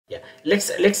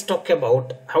let's talk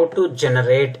about how to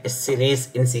generate a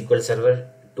series in SQL Server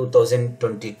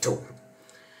 2022.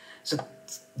 So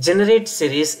generate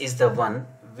series is the one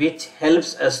which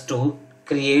helps us to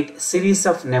create series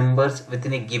of numbers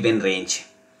within a given range.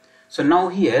 So now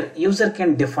here user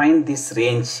can define this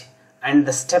range and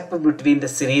the step between the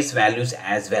series values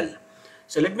as well.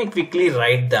 So let me quickly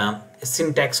write the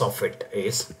syntax of it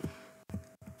is.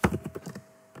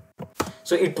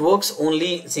 So it works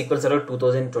only SQL Server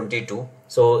 2022.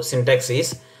 So syntax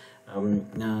is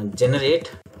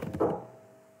generate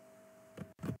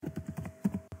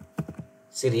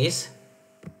series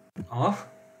of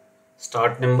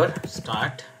start number,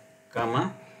 start,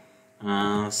 comma,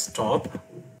 stop,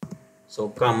 so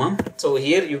comma. So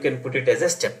here you can put it as a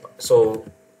step. So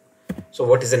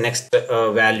what is the next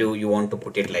value you want to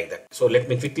put it like that. So let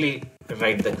me quickly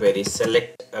write the query.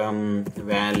 Select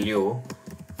value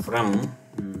from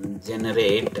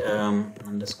generate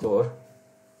underscore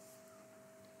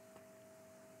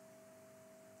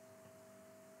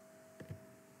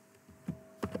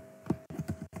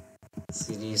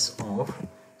series of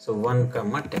 1,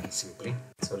 10 simply.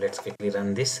 So let's quickly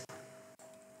run this.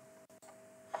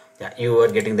 Yeah, you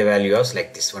are getting the value of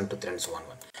like this 1, 2, 3 and so on.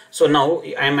 So now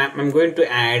I'm going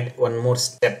to add one more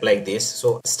step like this.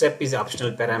 So step is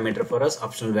optional parameter for us,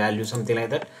 optional value, something like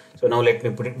that. So now let me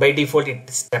put it, by default it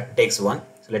step takes 1.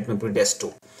 So let me put it as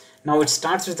 2. Now it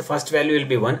starts with the first value will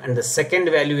be 1 and the second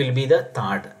value will be the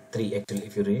third 3 actually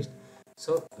if you read.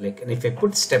 So like, and if I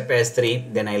put step as 3,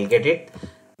 then I'll get it.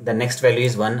 The next value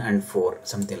is 1 and 4,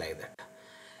 something like that.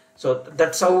 So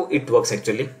that's how it works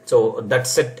actually. So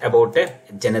that's it about a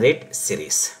generate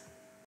series.